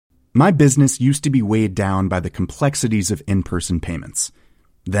My business used to be weighed down by the complexities of in-person payments.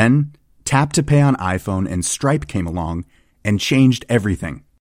 Then, Tap to Pay on iPhone and Stripe came along and changed everything.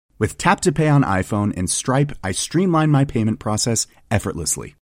 With Tap to Pay on iPhone and Stripe, I streamlined my payment process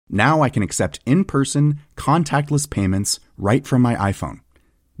effortlessly. Now I can accept in-person, contactless payments right from my iPhone.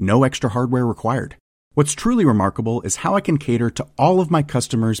 No extra hardware required. What's truly remarkable is how I can cater to all of my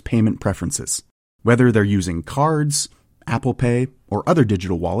customers' payment preferences. Whether they're using cards, Apple Pay, or other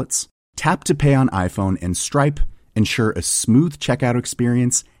digital wallets, Tap to Pay on iPhone and Stripe ensure a smooth checkout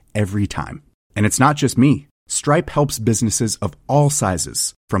experience every time. And it's not just me. Stripe helps businesses of all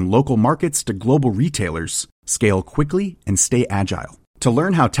sizes, from local markets to global retailers, scale quickly and stay agile. To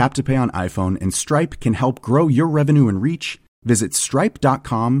learn how Tap to Pay on iPhone and Stripe can help grow your revenue and reach, visit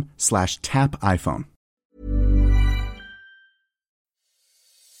stripe.com/tapiphone.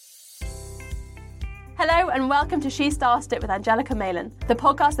 Hello and welcome to She Started It with Angelica Malin, the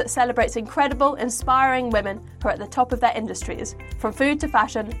podcast that celebrates incredible, inspiring women who are at the top of their industries, from food to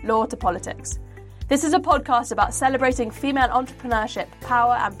fashion, law to politics. This is a podcast about celebrating female entrepreneurship,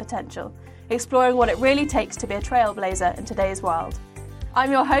 power and potential, exploring what it really takes to be a trailblazer in today's world.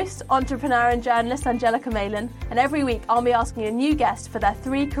 I'm your host, entrepreneur and journalist Angelica Malin, and every week I'll be asking a new guest for their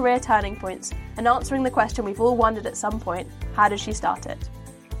 3 career turning points and answering the question we've all wondered at some point: how did she start it?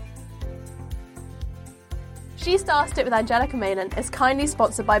 She Started It with Angelica Malin is kindly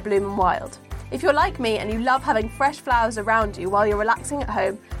sponsored by Bloom & Wild. If you're like me and you love having fresh flowers around you while you're relaxing at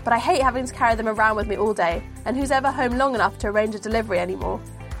home, but I hate having to carry them around with me all day, and who's ever home long enough to arrange a delivery anymore,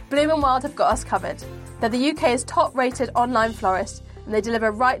 Bloom & Wild have got us covered. They're the UK's top-rated online florist, and they deliver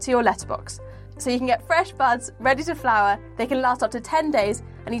right to your letterbox. So you can get fresh buds ready to flower, they can last up to 10 days,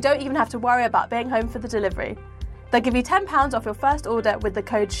 and you don't even have to worry about being home for the delivery. They'll give you £10 off your first order with the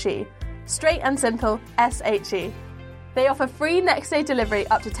code SHE. Straight and simple, SHE. They offer free next day delivery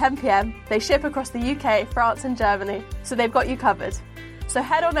up to 10 p.m. They ship across the UK, France and Germany, so they've got you covered. So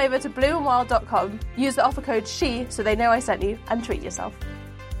head on over to bloomandwild.com, use the offer code SHE so they know I sent you, and treat yourself.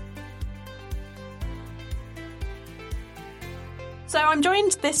 So I'm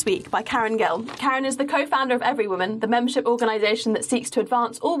joined this week by Karen Gill. Karen is the co-founder of Every Woman, the membership organisation that seeks to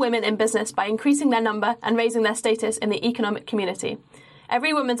advance all women in business by increasing their number and raising their status in the economic community.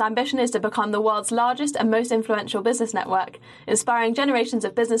 Every Woman's ambition is to become the world's largest and most influential business network, inspiring generations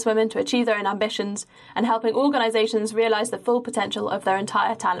of businesswomen to achieve their own ambitions and helping organisations realise the full potential of their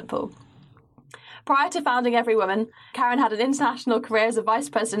entire talent pool. Prior to founding Every Woman, Karen had an international career as a vice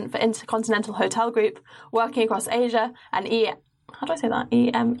president for Intercontinental Hotel Group, working across Asia and EMEA?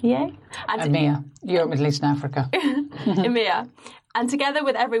 And EMEA, Europe, Middle East and Africa. EMEA. And together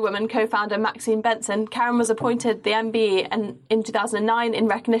with Every Woman co-founder Maxine Benson, Karen was appointed the MBE in 2009 in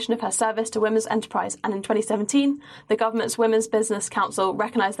recognition of her service to women's enterprise. And in 2017, the government's Women's Business Council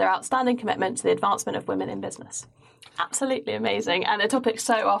recognised their outstanding commitment to the advancement of women in business. Absolutely amazing, and a topic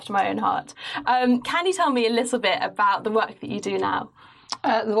so after my own heart. Can you tell me a little bit about the work that you do now?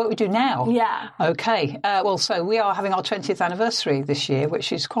 The work we do now? Yeah. Okay. So we are having our 20th anniversary this year,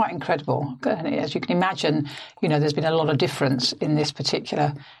 which is quite incredible. As you can imagine, there's been a lot of difference in this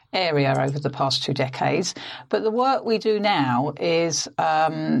particular area over the past 2 decades. But the work we do now is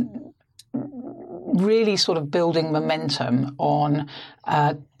really sort of building momentum on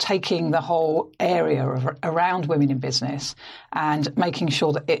taking the whole area around women in business and making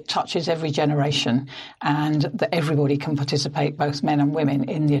sure that it touches every generation and that everybody can participate, both men and women,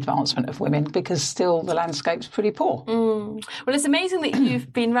 in the advancement of women, because still the landscape's pretty poor. Well, it's amazing that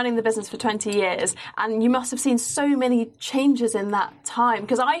you've been running the business for 20 years and you must have seen so many changes in that time,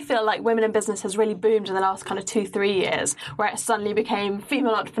 because I feel like women in business has really boomed in the last kind of 2-3 years, where it suddenly became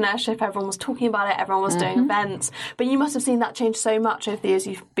female entrepreneurship, everyone was talking about it, everyone was doing events, but you must have seen that change so much over the years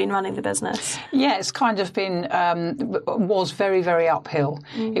you've been running the business. Yeah, it's kind of been, was very, very uphill.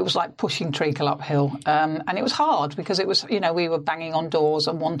 It was like pushing treacle uphill. And it was hard because it was, we were banging on doors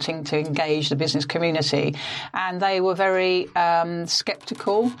and wanting to engage the business community. And they were very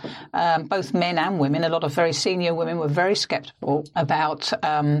sceptical, both men and women. A lot of very senior women were very sceptical about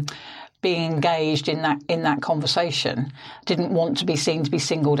being engaged in that conversation, didn't want to be seen to be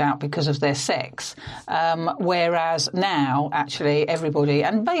singled out because of their sex. Whereas now, actually, everybody,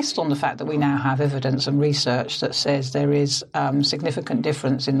 and based on the fact that we now have evidence and research that says there is significant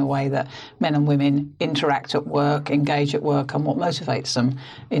difference in the way that men and women interact at work, engage at work, and what motivates them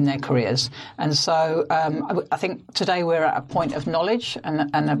in their careers. And so I think today we're at a point of knowledge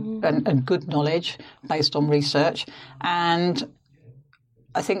and good knowledge based on research, and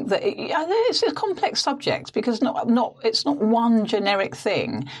I think that it's a complex subject because it's not one generic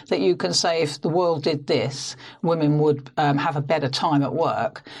thing that you can say if the world did this, women would have a better time at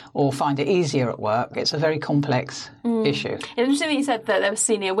work or find it easier at work. It's a very complex issue. It's interesting that you said that there were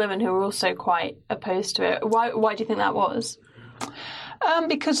senior women who were also quite opposed to it. Why do you think that was?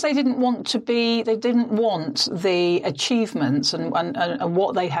 Because they didn't want the achievements and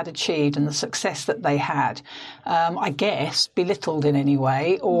what they had achieved and the success that they had, I guess, belittled in any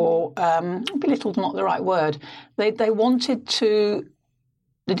way, or belittled not the right word. They didn't want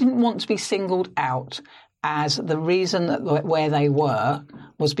to be singled out as the reason that where they were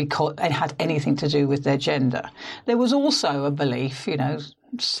was because it had anything to do with their gender. There was also a belief,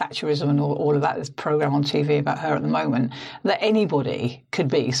 Thatcherism and all of that, there's a programme on TV about her at the moment, that anybody could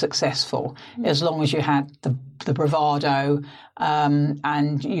be successful as long as you had the bravado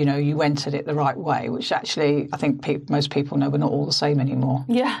and, you went at it the right way, which actually I think most people know we're not all the same anymore.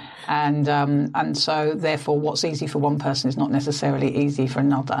 Yeah. And so therefore what's easy for one person is not necessarily easy for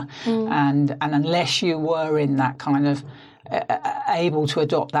another. And unless you were in that kind of able to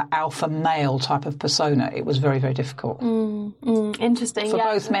adopt that alpha male type of persona, it was very, very difficult. Interesting. For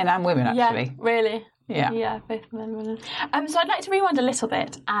both men and women, actually. Yeah, really. Yeah, both men and women. So I'd like to rewind a little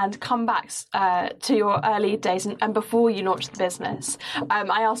bit and come back to your early days and before you launched the business.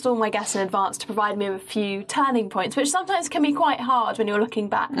 I asked all my guests in advance to provide me with a few turning points, which sometimes can be quite hard when you're looking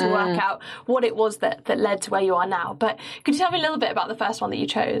back to work out what it was that led to where you are now. But could you tell me a little bit about the first one that you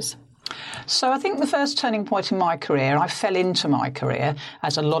chose? So I think the first turning point in my career, I fell into my career,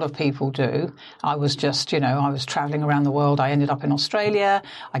 as a lot of people do. I was just, I was travelling around the world. I ended up in Australia.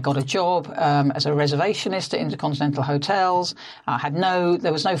 I got a job as a reservationist at Intercontinental Hotels.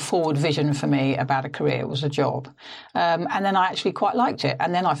 There was no forward vision for me about a career. It was a job. And then I actually quite liked it.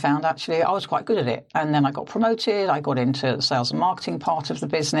 And then I found actually I was quite good at it. And then I got promoted. I got into the sales and marketing part of the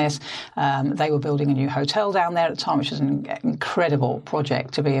business. They were building a new hotel down there at the time, which was an incredible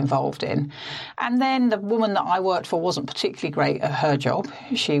project to be involved in. And then the woman that I worked for wasn't particularly great at her job.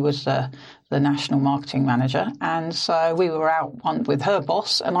 She was the national marketing manager. And so we were out with her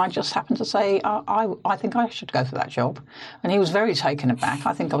boss, and I just happened to say, I think I should go for that job. And he was very taken aback.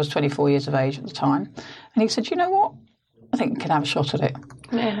 I think I was 24 years of age at the time. And he said, you know what? I think we can have a shot at it.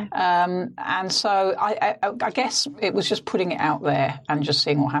 Really? And so I guess it was just putting it out there and just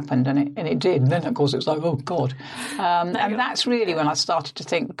seeing what happened, and it did. And then, of course, it was like, oh, God. And that's really when I started to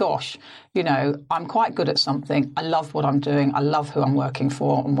think, gosh, I'm quite good at something. I love what I'm doing. I love who I'm working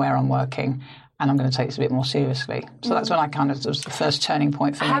for and where I'm working. And I'm going to take this a bit more seriously. So that's when it was the first turning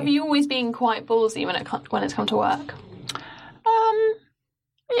point for me. Have you always been quite ballsy when it's come to work?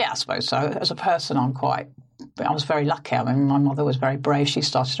 Yeah, I suppose so. As a person, I was very lucky. I mean, my mother was very brave. She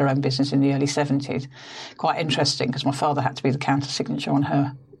started her own business in the early 70s. Quite interesting, because my father had to be the counter-signature on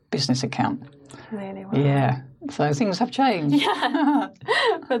her business account. Really? Wow. Yeah. So things have changed. Yeah,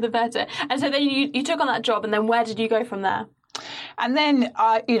 for the better. And so then you took on that job, and then where did you go from there? And then,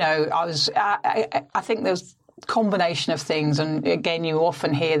 I think there was combination of things, and again you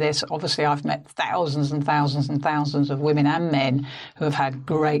often hear this. Obviously I've met thousands and thousands and thousands of women and men who have had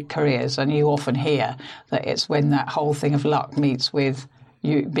great careers, and you often hear that it's when that whole thing of luck meets with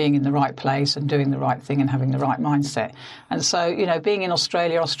you being in the right place and doing the right thing and having the right mindset. And so being in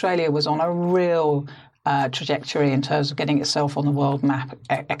Australia was on a real trajectory in terms of getting itself on the world map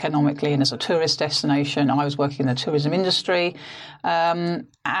economically and as a tourist destination. I was working in the tourism industry. And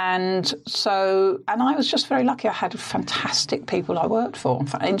I was just very lucky. I had fantastic people I worked for.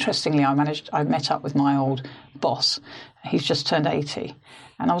 Interestingly, I met up with my old boss. He's just turned 80.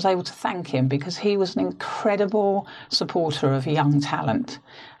 And I was able to thank him because he was an incredible supporter of young talent,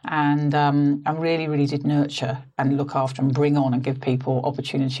 and really, really did nurture and look after and bring on and give people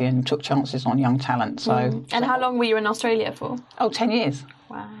opportunity and took chances on young talent. So, And how long were you in Australia for? 10 years.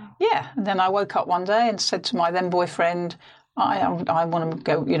 Wow. Yeah. And then I woke up one day and said to my then boyfriend, I want to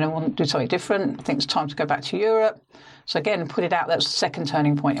go, want to do something different. I think it's time to go back to Europe. So again, put it out. That was the second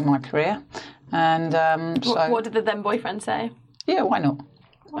turning point in my career. And what did the then boyfriend say? Yeah, why not?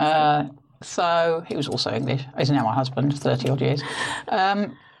 So he was also English. He's now my husband, 30 odd years.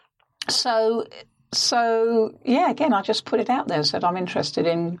 So yeah, again, I just put it out there and said I'm interested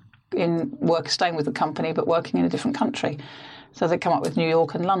in staying with the company, but working in a different country. So they come up with New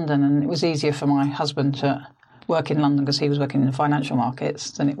York and London, and it was easier for my husband to work in London because he was working in the financial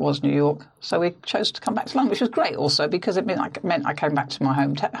markets than it was New York. So we chose to come back to London, which was great also because it meant I came back to my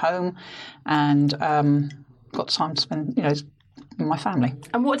home and got time to spend, with my family.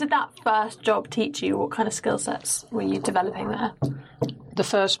 And what did that first job teach you? What kind of skill sets were you developing there?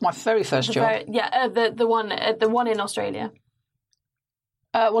 My very first job. The one in Australia.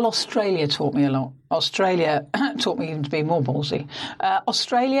 Well, Australia taught me a lot. Australia taught me even to be more ballsy.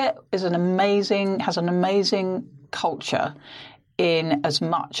 Australia has an amazing culture in as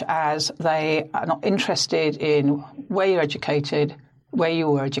much as they are not interested in where you're educated, where you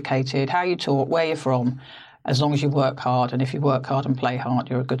were educated, how you taught, where you're from, as long as you work hard. And if you work hard and play hard,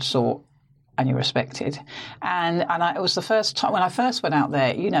 you're a good sort. And you're respected. And it was the first time when I first went out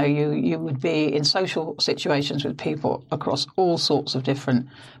there, you would be in social situations with people across all sorts of different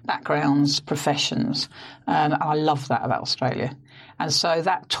backgrounds, professions. And I love that about Australia. And so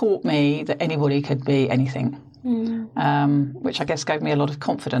that taught me that anybody could be anything, which I guess gave me a lot of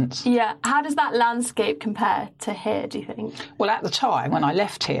confidence. Yeah. How does that landscape compare to here, do you think? Well, at the time when I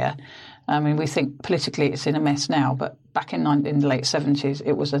left here, I mean, we think politically it's in a mess now, but back in the late 70s,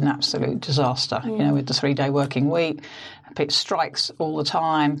 it was an absolute disaster, with the 3-day working week, strikes all the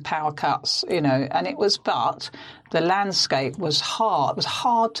time, power cuts, and but the landscape was hard. It was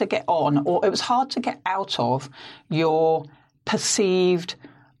hard to get on, or it was hard to get out of your perceived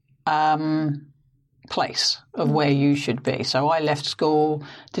place of where you should be. So I left school,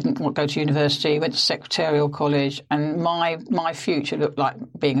 didn't want to go to university, went to secretarial college, and my future looked like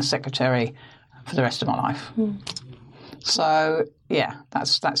being a secretary for the rest of my life. So yeah,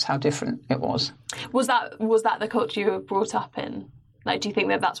 that's how different it was. Was that the culture you were brought up in? Like, do you think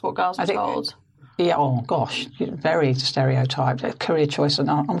that that's what girls were told? Yeah, oh gosh, very stereotyped. Career choice, and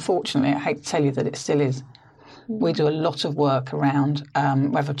unfortunately, I hate to tell you that it still is. We do a lot of work around,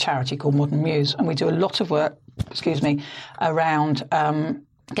 we have a charity called Modern Muse, and we do a lot of work, around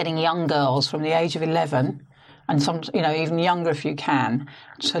getting young girls from the age of 11, and some, even younger if you can,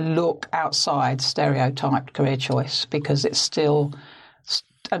 to look outside stereotyped career choice, because it's still,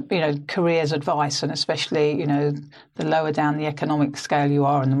 careers advice, and especially, the lower down the economic scale you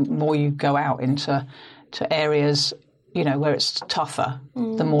are and the more you go out into areas, where it's tougher,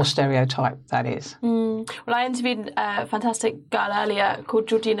 the more stereotyped that is. Well, I interviewed a fantastic girl earlier called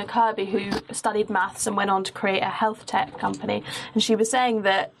Georgina Kirby, who studied maths and went on to create a health tech company. And she was saying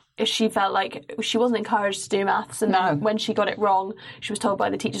that she felt like she wasn't encouraged to do maths. And when she got it wrong, she was told by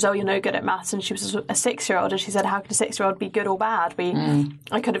the teachers, oh, you're no good at maths. And she was a 6-year-old. And she said, how could a 6-year-old be good or bad?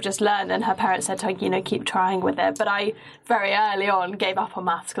 I could have just learned. And her parents said to her, keep trying with it. But I very early on gave up on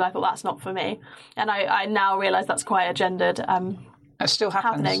maths because I thought that's not for me. And I now realise that's quite a gendered it still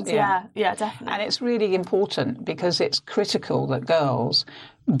happens. Yeah, definitely. And it's really important because it's critical that girls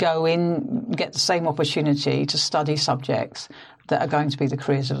go in, get the same opportunity to study subjects that are going to be the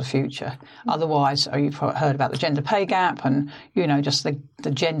careers of the future. Otherwise, you've heard about the gender pay gap and, just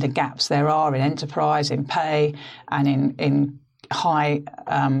the gender gaps there are in enterprise, in pay and in high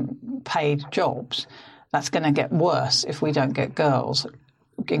paid jobs. That's going to get worse if we don't get girls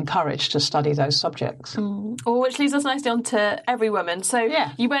encouraged to study those subjects. Well, which leads us nicely on to Every Woman. So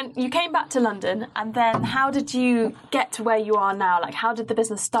you came back to London, and then how did you get to where you are now? Like, how did the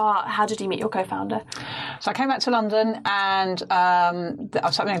business start? How did you meet your co-founder? So I came back to London, and I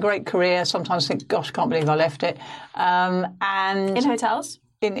was having a great career. Sometimes I think, gosh, I can't believe I left it. And in hotels?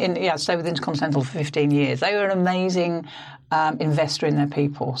 I stayed with Intercontinental for 15 years. They were an amazing investor in their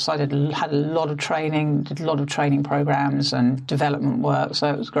people. So I had a lot of training, did a lot of training programs and development work. So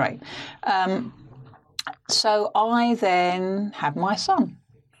it was great. So I then had my son,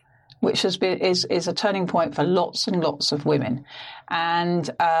 which is a turning point for lots and lots of women, and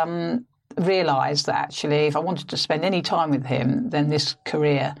realised that actually, if I wanted to spend any time with him, then this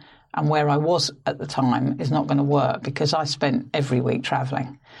career and where I was at the time is not going to work, because I spent every week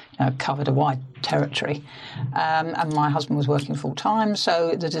travelling, covered a wide territory. And my husband was working full time.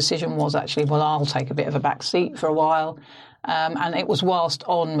 So the decision was actually, well, I'll take a bit of a back seat for a while. And it was whilst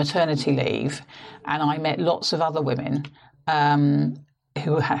on maternity leave, and I met lots of other women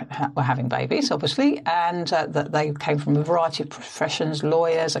who were having babies, obviously, and that they came from a variety of professions,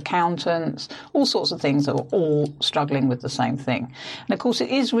 lawyers, accountants, all sorts of things that were all struggling with the same thing. And, of course, it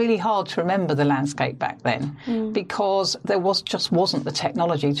is really hard to remember the landscape back then because there wasn't the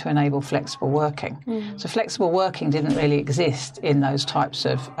technology to enable flexible working. So flexible working didn't really exist in those types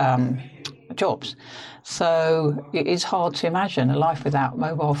of jobs. So it is hard to imagine a life without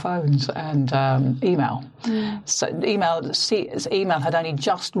mobile phones and email. So email had only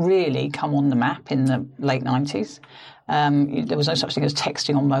just really come on the map in the late 90s. There was no such thing as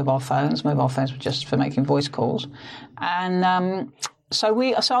texting on mobile phones. Mobile phones were just for making voice calls. And so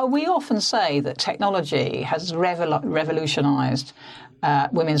we often say that technology has revolutionised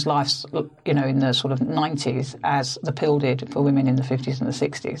women's lives, in the sort of 90s as the pill did for women in the 50s and the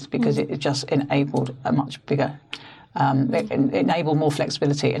 60s, because it just enabled a much bigger enable more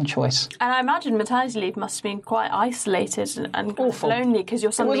flexibility and choice. And I imagine maternity leave must have been quite isolated and awful. Lonely because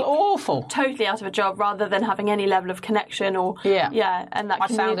you're suddenly awful. Totally out of a job rather than having any level of connection or and that community. I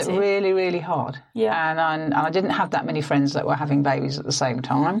found it really, really hard. Yeah. And I didn't have that many friends that were having babies at the same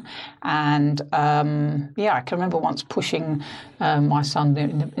time. And I can remember once pushing my son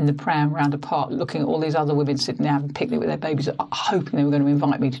in the pram around a park, looking at all these other women sitting there having a picnic with their babies, hoping they were going to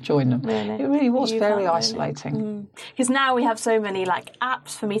invite me to join them. Really? It really was very isolating. Because now we have so many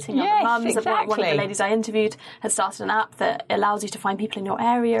apps for meeting other mums. Exactly. One of the ladies I interviewed had started an app that allows you to find people in your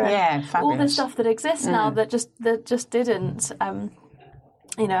area. And fabulous. All the stuff that exists now that just didn't.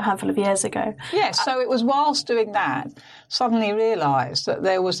 A handful of years ago. Yeah, so it was whilst doing that, suddenly realised that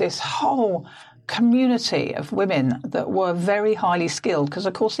there was this whole community of women that were very highly skilled, because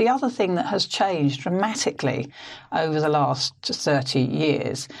of course the other thing that has changed dramatically over the last 30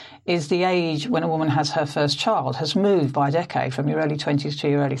 years is the age when a woman has her first child has moved by a decade from your early 20s to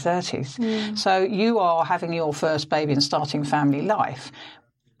your early 30s. So you are having your first baby and starting family life,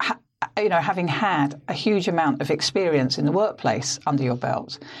 having had a huge amount of experience in the workplace under your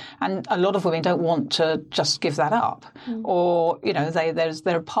belt. And a lot of women don't want to just give that up. Or, there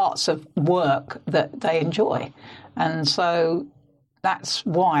are parts of work that they enjoy. And so that's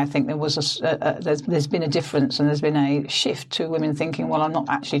why I think there was there's been a difference and there's been a shift to women thinking, well, I'm not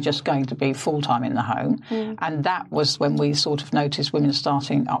actually just going to be full-time in the home. And that was when we sort of noticed women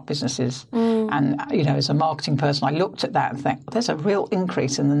starting up businesses. And, as a marketing person, I looked at that and think, there's a real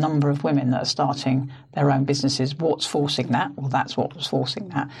increase in the number of women that are starting their own businesses. What's forcing that? Well, that's what was forcing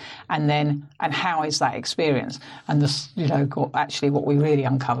that. And how is that experience? And actually what we really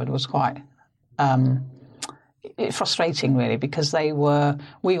uncovered was quite frustrating, really, because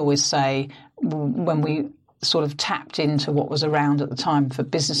we always say, when we sort of tapped into what was around at the time for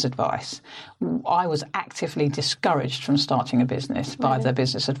business advice, I was actively discouraged from starting a business by the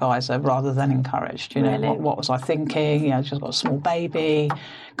business advisor rather than encouraged. What was I thinking? Just got a small baby.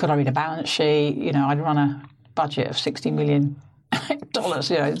 Could I read a balance sheet? I'd run a budget of $60 million. I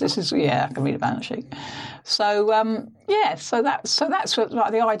can read a balance sheet. So that's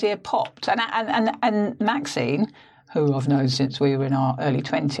what the idea popped, and Maxine, who I've known since we were in our early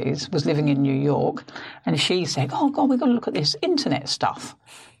 20s, was living in New York, and she said, "Oh God, we've got to look at this internet stuff.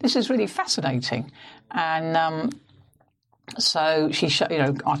 This is really fascinating." And so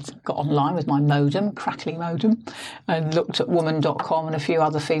I got online with my modem, crackly modem, and looked at woman.com and a few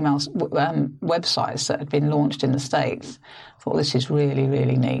other female websites that had been launched in the States. Thought, this is really,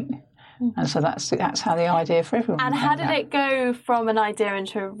 really neat. And so that's how the idea for everyone. And how did it go from an idea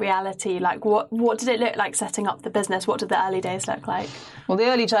into reality? What did it look like setting up the business? What did the early days look like? Well, the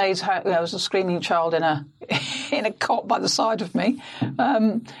early days, there was a screaming child in a cot by the side of me,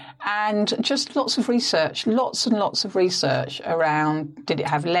 and just lots and lots of research around, did it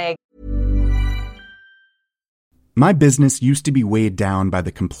have legs? My business used to be weighed down by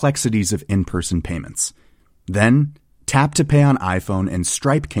the complexities of in-person payments. Then, Tap to Pay on iPhone and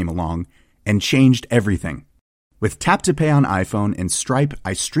Stripe came along and changed everything. With Tap to Pay on iPhone and Stripe,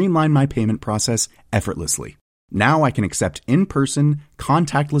 I streamlined my payment process effortlessly. Now I can accept in-person,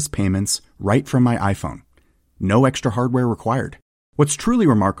 contactless payments right from my iPhone. No extra hardware required. What's truly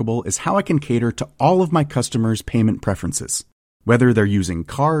remarkable is how I can cater to all of my customers' payment preferences. Whether they're using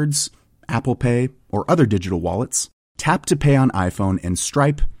cards, Apple Pay, or other digital wallets, Tap to Pay on iPhone and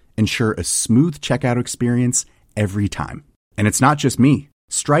Stripe ensure a smooth checkout experience every time. And it's not just me.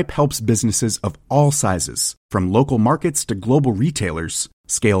 Stripe helps businesses of all sizes, from local markets to global retailers,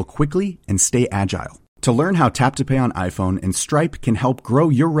 scale quickly and stay agile. To learn how Tap to Pay on iPhone and Stripe can help grow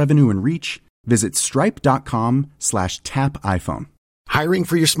your revenue and reach, visit stripe.com/tapiphone. Hiring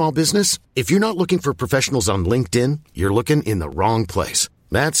for your small business? If you're not looking for professionals on LinkedIn, you're looking in the wrong place.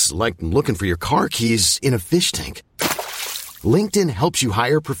 That's like looking for your car keys in a fish tank. LinkedIn helps you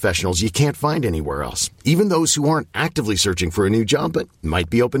hire professionals you can't find anywhere else, even those who aren't actively searching for a new job but might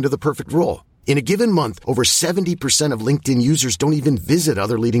be open to the perfect role. In a given month, over 70% of LinkedIn users don't even visit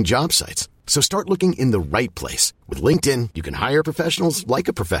other leading job sites. So start looking in the right place. With LinkedIn, you can hire professionals like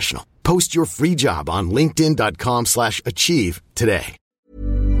a professional. Post your free job on linkedin.com/achieve today.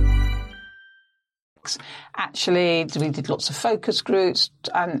 Actually, we did lots of focus groups,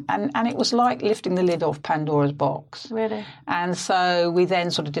 and it was like lifting the lid off Pandora's box. Really? And so we then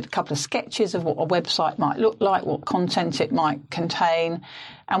sort of did a couple of sketches of what a website might look like, what content it might contain,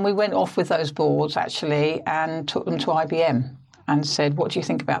 and we went off with those boards, actually, and took them to IBM and said, what do you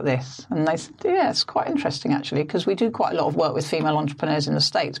think about this? And they said, yeah, it's quite interesting, actually, because we do quite a lot of work with female entrepreneurs in the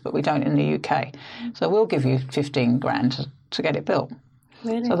States, but we don't in the UK. So we'll give you 15 grand to get it built.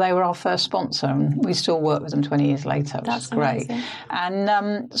 Really? So they were our first sponsor, and we still work with them 20 years later, which That's is great. amazing.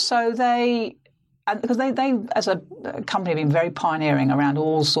 And so they... Because they, as a company, have been very pioneering around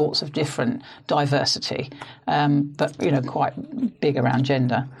all sorts of different diversity, but, quite big around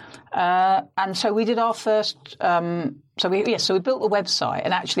gender. And so we did our first... So we built the website,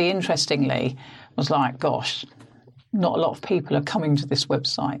 and actually, interestingly, was like, gosh, not a lot of people are coming to this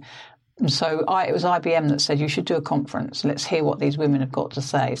website. And so it was IBM that said, you should do a conference. Let's hear what these women have got to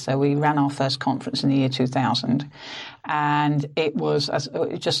say. So we ran our first conference in the year 2000. And it was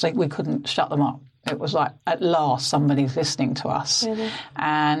just like we couldn't shut them up. It was like, at last, somebody's listening to us. Really?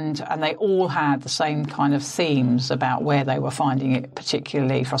 And they all had the same kind of themes about where they were finding it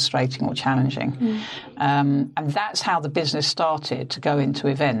particularly frustrating or challenging. And that's how the business started to go into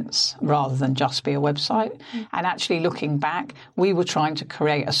events rather than just be a website. And actually, looking back, we were trying to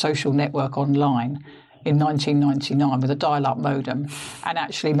create a social network online in 1999 with a dial-up modem, and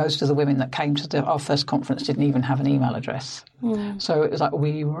actually most of the women that came to our first conference didn't even have an email address. So it was like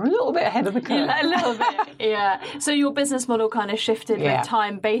we were a little bit ahead of the curve. A little bit, yeah. So your business model kind of shifted with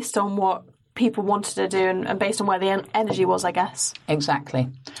time based on what people wanted to do and based on where the energy was, I guess. Exactly.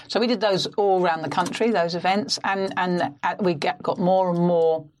 So we did those all around the country, those events, and we got more and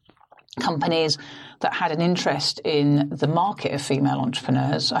more companies that had an interest in the market of female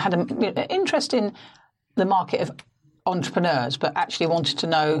entrepreneurs. I had an interest in the market of entrepreneurs, but actually wanted to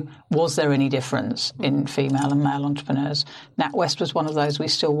know, was there any difference in female and male entrepreneurs? NatWest was one of those. We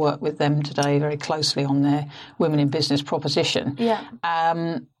still work with them today very closely on their Women in Business proposition. Yeah.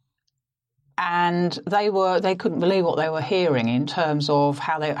 And they couldn't believe what they were hearing in terms of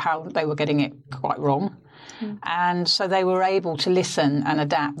how they were getting it quite wrong. And so they were able to listen and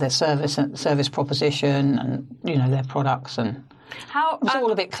adapt their service proposition and, their products. And it was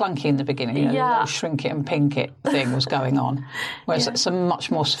all a bit clunky in the beginning. The little shrink it and pink it thing was going on, whereas it's a much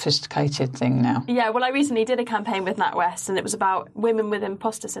more sophisticated thing now. Yeah, well, I recently did a campaign with NatWest, and it was about women with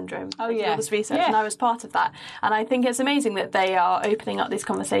imposter syndrome. Oh, yeah. All this research, and I was part of that. And I think it's amazing that they are opening up these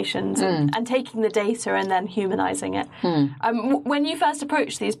conversations and taking the data and then humanising it. When you first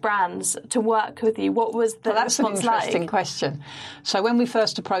approached these brands to work with you, what was the response like? That's an interesting question. So when we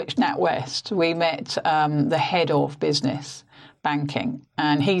first approached NatWest, we met the head of business banking,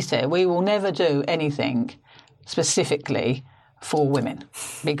 and he said, we will never do anything specifically for women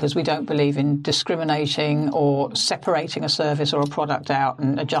because we don't believe in discriminating or separating a service or a product out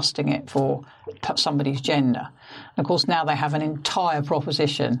and adjusting it for somebody's gender. And of course, now they have an entire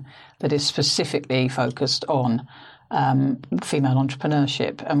proposition that is specifically focused on female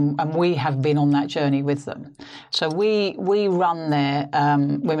entrepreneurship, and we have been on that journey with them. So we run their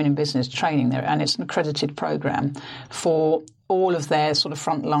Women in Business training there, and it's an accredited program for all of their sort of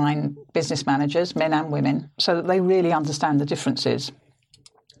frontline business managers, men and women, so that they really understand the differences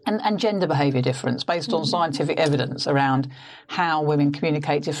and gender behaviour difference based on scientific evidence around how women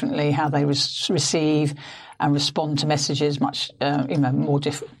communicate differently, how they receive and respond to messages much more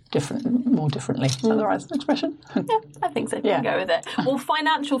differently. Is that the right expression? Yeah, I think so. You can go with it. Well,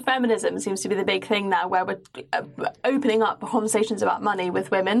 financial feminism seems to be the big thing now, where we're opening up conversations about money with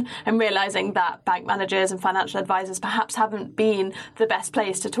women and realising that bank managers and financial advisors perhaps haven't been the best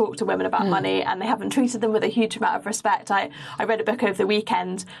place to talk to women about money, and they haven't treated them with a huge amount of respect. I read a book over the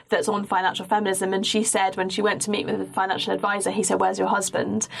weekend that's on financial feminism, and she said when she went to meet with a financial advisor, he said, "Where's your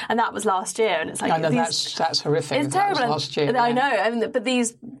husband?" And that was last year. And it's like, I know, that's horrific. It's terrible. Last year, I know, but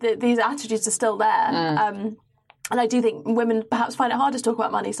these attitudes are still there. And I do think women perhaps find it hard to talk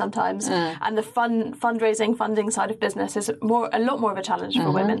about money sometimes. And the fundraising, funding side of business is a lot more of a challenge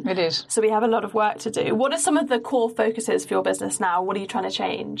for women. It is. So we have a lot of work to do. What are some of the core focuses for your business now? What are you trying to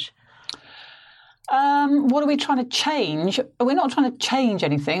change? What are we trying to change? We're not trying to change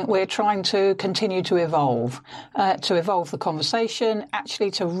anything. We're trying to continue to evolve the conversation,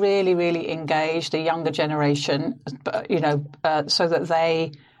 actually to really, really engage the younger generation, so that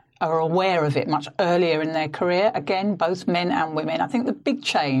they are aware of it much earlier in their career. Again, both men and women. I think the big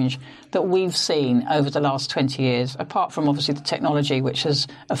change that we've seen over the last 20 years, apart from obviously the technology which has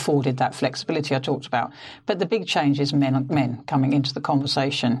afforded that flexibility I talked about, but the big change is men coming into the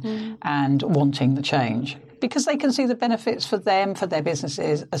conversation and wanting the change because they can see the benefits for them, for their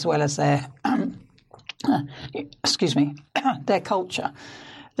businesses, as well as their, their culture,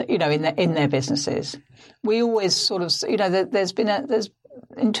 in their businesses. We always sort of,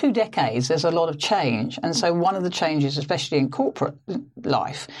 in 2 decades, there's a lot of change. And so one of the changes, especially in corporate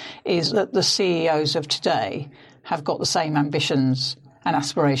life, is that the CEOs of today have got the same ambitions and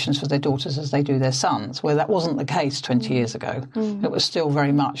aspirations for their daughters as they do their sons, where that wasn't the case 20 years ago. It was still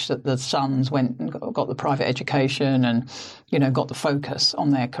very much that the sons went and got the private education and, got the focus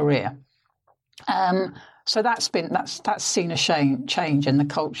on their career. So that's seen a change in the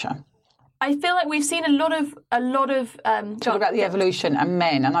culture. I feel like we've seen a lot of talk about the evolution and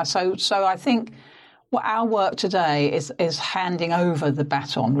men, and so I think what our work today is handing over the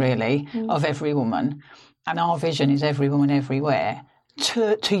baton really of every woman, and our vision is every woman everywhere.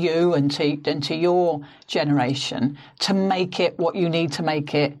 To you and to your generation, to make it what you need to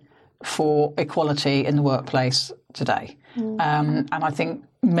make it for equality in the workplace today. And I think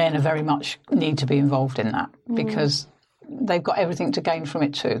men are very much need to be involved in that because they've got everything to gain from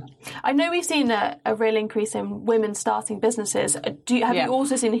it too. I know we've seen a real increase in women starting businesses. Have you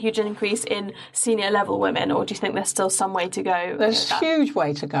also seen a huge increase in senior level women, or do you think there's still some way to go? There's a huge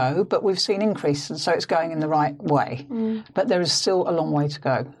way to go, but we've seen increases, so it's going in the right way. But there is still a long way to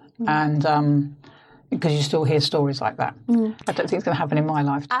go. And because you still hear stories like that. I don't think it's going to happen in my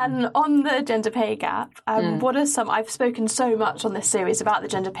lifetime. And on the gender pay gap, what are some... I've spoken so much on this series about the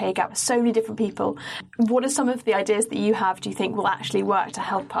gender pay gap with so many different people. What are some of the ideas that you have, do you think, will actually work to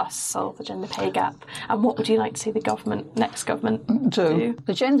help us solve the gender pay gap? And what would you like to see the next government do?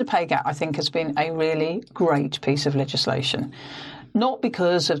 The gender pay gap, I think, has been a really great piece of legislation. Not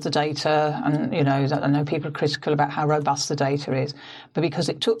because of the data, and I know people are critical about how robust the data is, but because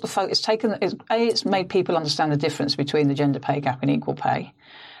it took it's made people understand the difference between the gender pay gap and equal pay,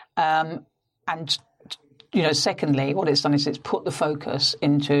 and secondly, what it's done is it's put the focus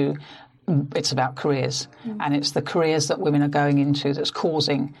into it's about careers, and it's the careers that women are going into that's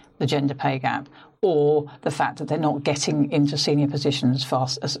causing the gender pay gap, or the fact that they're not getting into senior positions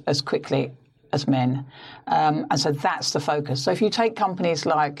as quickly as men. And so that's the focus. So if you take companies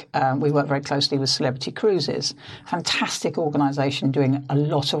like, we work very closely with Celebrity Cruises, fantastic organisation doing a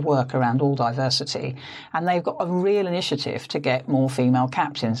lot of work around all diversity. And they've got a real initiative to get more female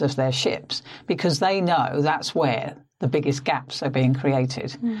captains of their ships because they know that's where the biggest gaps are being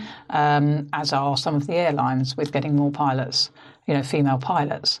created, as are some of the airlines with getting more pilots, female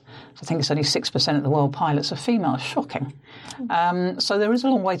pilots. So I think it's only 6% of the world pilots are female. Shocking. So there is a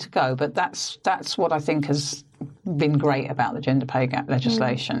long way to go, but that's what I think has been great about the gender pay gap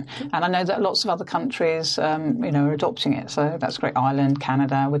legislation. And I know that lots of other countries, are adopting it. So that's great. Ireland,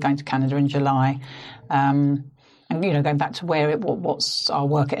 Canada. We're going to Canada in July. And, going back to what's our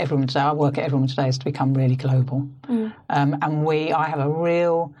work at Everywoman Today, our work at Everywoman Today is to become really global. And I have a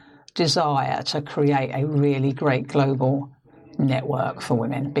real desire to create a really great global network for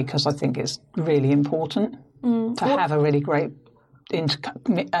women because I think it's really important to have a really great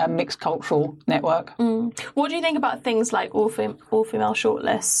mixed cultural network. What do you think about things like all female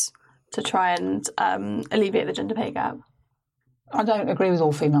shortlists to try and alleviate the gender pay gap? I don't agree with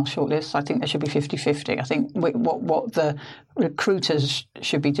all female shortlists. I think there should be 50-50. I think what the recruiters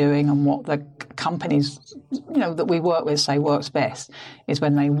should be doing and what the companies, that we work with say works best is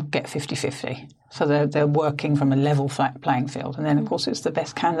when they get 50-50. So they're working from a level flat playing field. And then, of course, it's the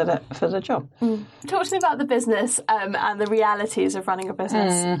best candidate for the job. Talk to me about the business and the realities of running a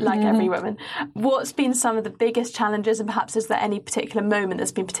business like Everywoman. What's been some of the biggest challenges, and perhaps is there any particular moment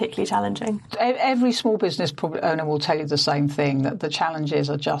that's been particularly challenging? Every small business owner will tell you the same thing, that the challenges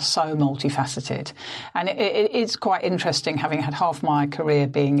are just so multifaceted. And it's quite interesting, having had half my career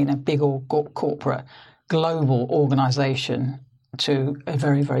being in a big corporate global organisation to a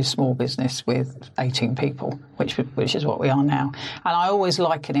very, very small business with 18 people, which is what we are now. And I always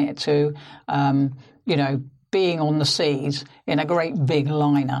liken it to, being on the seas in a great big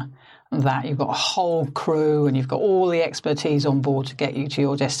liner, that you've got a whole crew and you've got all the expertise on board to get you to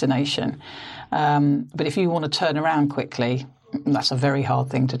your destination. But if you want to turn around quickly, that's a very hard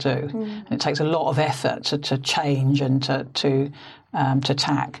thing to do. And it takes a lot of effort to change and to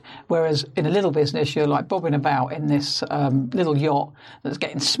tack. Whereas in a little business, you're like bobbing about in this little yacht that's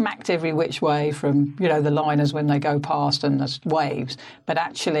getting smacked every which way from, the liners when they go past and there's waves. But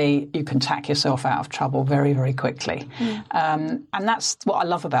actually, you can tack yourself out of trouble very, very quickly. And that's what I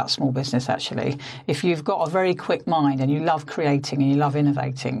love about small business, actually. If you've got a very quick mind and you love creating and you love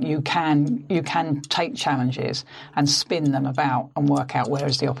innovating, you can take challenges and spin them about and work out where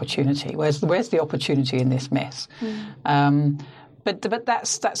is the opportunity. Where's the opportunity in this mess? But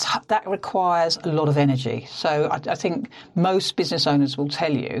that requires a lot of energy. So I think most business owners will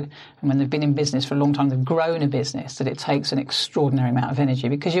tell you, and when they've been in business for a long time, they've grown a business, that it takes an extraordinary amount of energy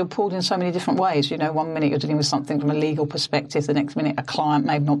because you're pulled in so many different ways. 1 minute you're dealing with something from a legal perspective, the next minute a client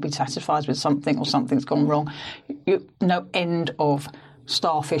may not be satisfied with something or something's gone wrong. No end of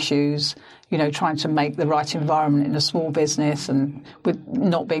staff issues, trying to make the right environment in a small business and with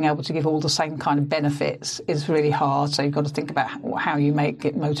not being able to give all the same kind of benefits is really hard. So you've got to think about how you make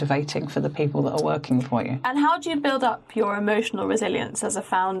it motivating for the people that are working for you. And how do you build up your emotional resilience as a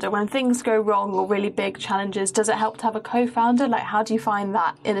founder when things go wrong or really big challenges? Does it help to have a co-founder? Like, how do you find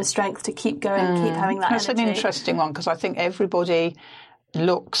that inner strength to keep going, keep having that That's energy? an interesting one, because I think everybody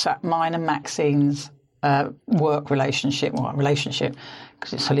looks at mine and Maxine's work relationship,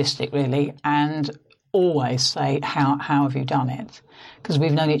 because it's holistic really, and always say, how have you done it? Because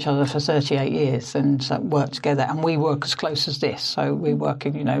we've known each other for 38 years and worked together, and we work as close as this. So we're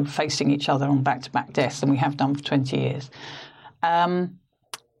working, facing each other on back-to-back desks, and we have done for 20 years. And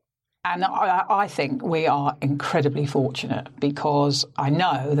I think we are incredibly fortunate, because I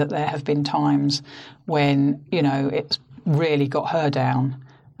know that there have been times when, it's really got her down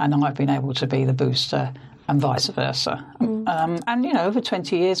and I've been able to be the booster, and vice versa. And, over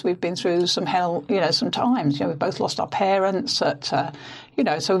 20 years we've been through some hell, some times. We've both lost our parents,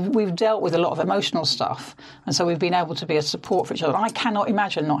 so we've dealt with a lot of emotional stuff. And so we've been able to be a support for each other. And I cannot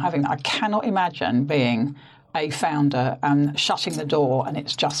imagine not having that. I cannot imagine being a founder and shutting the door and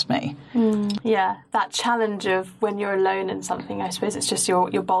it's just me. Yeah, that challenge of when you're alone in something, I suppose it's just you're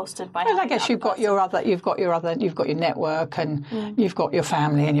bolstered by. And I guess you've got your network and you've got your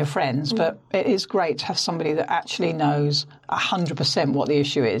family and your friends. But it is great to have somebody that actually knows 100% what the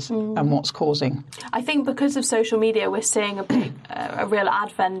issue is and what's causing. I think because of social media, we're seeing a real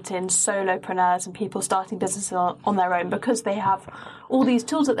advent in solopreneurs and people starting businesses on their own, because they have all these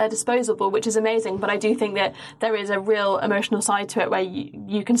tools at their disposal, which is amazing. But I do think that there is a real emotional side to it where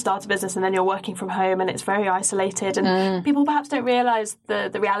you can start a business and then you're working from home and it's very isolated, and people perhaps don't realise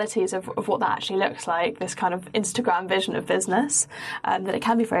the realities of what that actually looks like, this kind of Instagram vision of business, that it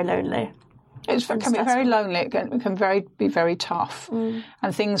can be very lonely. It can be very lonely. It can be very tough, and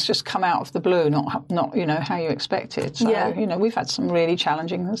things just come out of the blue, not how you expected. So we've had some really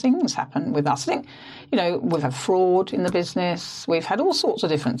challenging things happen with us. I think we've had fraud in the business. We've had all sorts of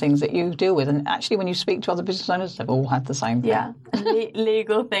different things that you deal with, and actually, when you speak to other business owners, they've all had the same thing. Yeah,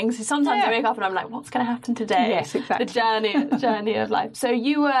 legal things. Sometimes I wake up and I'm like, what's going to happen today? Yes, exactly. The journey of life. So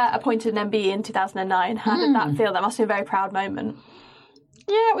you were appointed an MB in 2009. How did that feel? That must have been a very proud moment.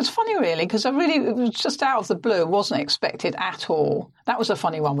 Yeah, it was funny really, because it was just out of the blue. It wasn't expected at all. That was a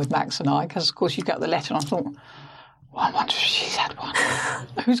funny one with Max and I, because of course you got the letter and I thought, well, I wonder if she's had one.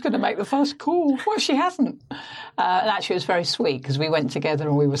 Who's going to make the first call? Well, she hasn't. And actually it was very sweet, because we went together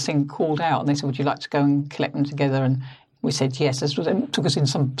and we were called out and they said, would you like to go and collect them together? And we said yes. They took us in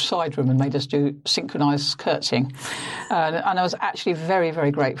some side room and made us do synchronised curtsying. And I was actually very,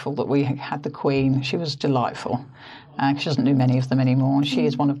 very grateful that we had the Queen. She was delightful. She doesn't do many of them anymore, and she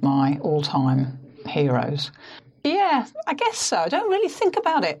is one of my all-time heroes. Yeah, I guess so. I don't really think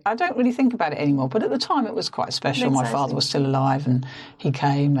about it. Anymore. But at the time, it was quite special. My father was still alive, and he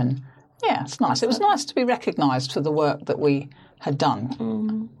came, and yeah, it's nice. It was nice to be recognised for the work that we had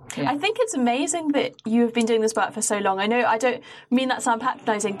done. Yeah. I think it's amazing that you have been doing this work for so long. I know I don't mean that to sound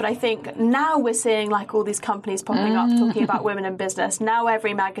patronising, but I think now we're seeing like all these companies popping up talking about women in business. Now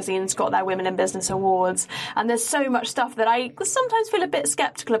every magazine's got their Women in Business awards, and there's so much stuff that I sometimes feel a bit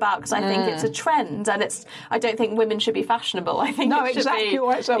sceptical about, because I think it's a trend, and I don't think women should be fashionable. I think it should be.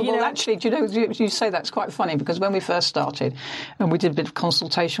 Right. So, actually, you say that's quite funny, because when we first started and we did a bit of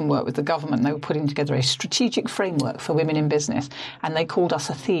consultation work with the government, they were putting together a strategic framework for women in business, and they called us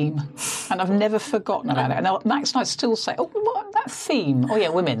a theme. And I've never forgotten about it. And Max and I still say, what, that theme? Oh, yeah,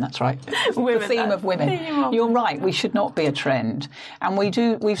 women, that's right. The theme of women. You're right, we should not be a trend. And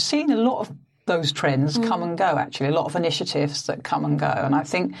we've seen a lot of those trends come and go, actually, a lot of initiatives that come and go. And I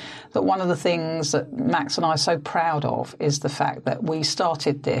think that one of the things that Max and I are so proud of is the fact that we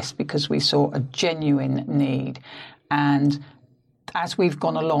started this because we saw a genuine need. And as we've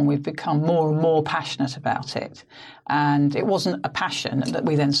gone along, we've become more and more passionate about it. And it wasn't a passion that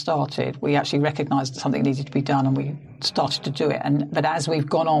we then started. We actually recognised that something needed to be done and we started to do it. But as we've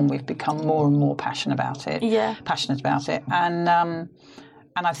gone on, we've become more and more passionate about it.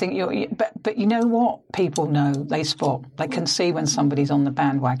 And I think but you know what? People know, they spot. They can see when somebody's on the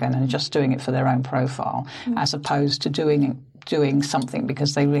bandwagon and just doing it for their own profile, as opposed to doing something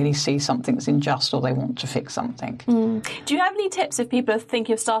because they really see something's unjust or they want to fix something. Do you have any tips if people are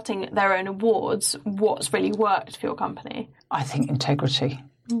thinking of starting their own awards? What's really worked for your company? I think integrity.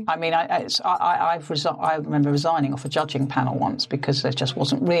 I mean, I remember resigning off a judging panel once because there just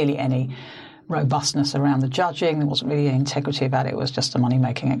wasn't really any robustness around the judging. There wasn't really any integrity about it. It was just a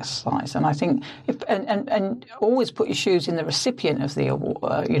money-making exercise. And I think, and always put your shoes in the recipient of the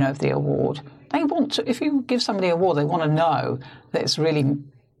award. They want to. If you give somebody an award, they want to know that it's really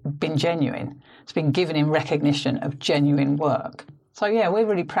been genuine. It's been given in recognition of genuine work. So, yeah, we're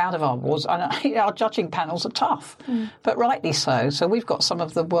really proud of our awards. And our judging panels are tough, but rightly so. So we've got some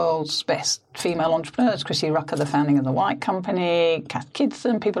of the world's best female entrepreneurs. Chrissy Rucker, the founding of The White Company, Kath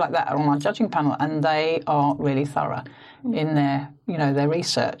Kidson, people like that are on our judging panel, and they are really thorough in their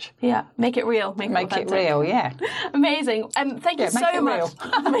research. Yeah, make it real. Make it real, yeah. Amazing. Thank you so much.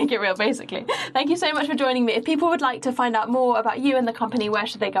 Make it real, basically. Thank you so much for joining me. If people would like to find out more about you and the company, where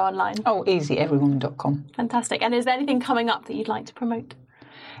should they go online? Oh, easy, everywoman.com. Fantastic. And is there anything coming up that you'd like to promote?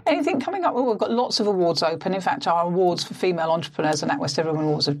 Anything coming up? Well, we've got lots of awards open. In fact, our awards for female entrepreneurs and NatWest Everyone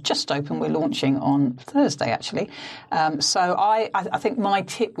Awards have just opened. We're launching on Thursday, actually. So I think my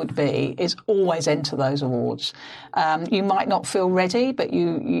tip would be is always enter those awards. You might not feel ready, but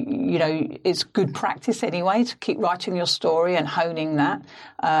you know it's good practice anyway to keep writing your story and honing that.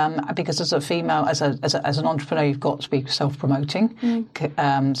 Because as a female, as an entrepreneur, you've got to be self-promoting.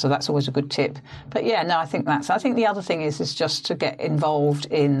 So that's always a good tip. But yeah, no, I think the other thing is just to get involved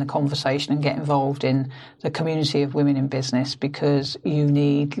in the conversation and get involved in the community of women in business, because you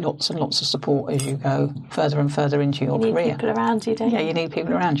need lots and lots of support as you go further and further into your career. You need people around you, don't you? Yeah, you need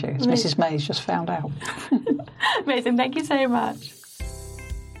people around you, as Mrs. May's just found out. Amazing. Thank you so much.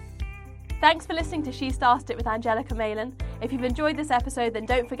 Thanks for listening to She Started It with Angelica Malin. If you've enjoyed this episode, then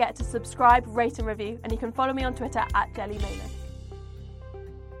don't forget to subscribe, rate and review, and you can follow me on Twitter @JellyMalin.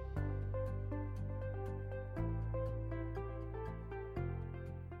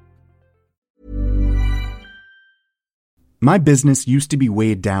 My business used to be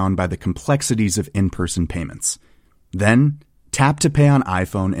weighed down by the complexities of in-person payments. Then, Tap to Pay on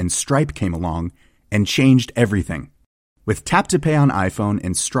iPhone and Stripe came along and changed everything. With Tap to Pay on iPhone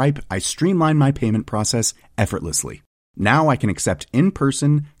and Stripe, I streamlined my payment process effortlessly. Now I can accept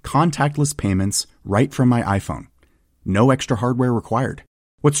in-person, contactless payments right from my iPhone. No extra hardware required.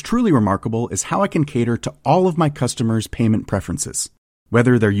 What's truly remarkable is how I can cater to all of my customers' payment preferences.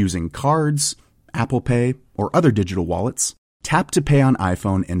 Whether they're using cards, Apple Pay, or other digital wallets, Tap to Pay on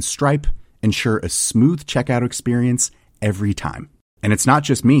iPhone and Stripe ensure a smooth checkout experience every time. And it's not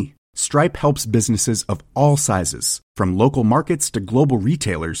just me. Stripe helps businesses of all sizes, from local markets to global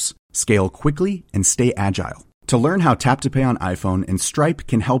retailers, scale quickly and stay agile. To learn how Tap to Pay on iPhone and Stripe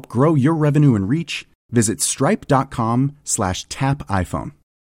can help grow your revenue and reach, visit stripe.com/tapiphone.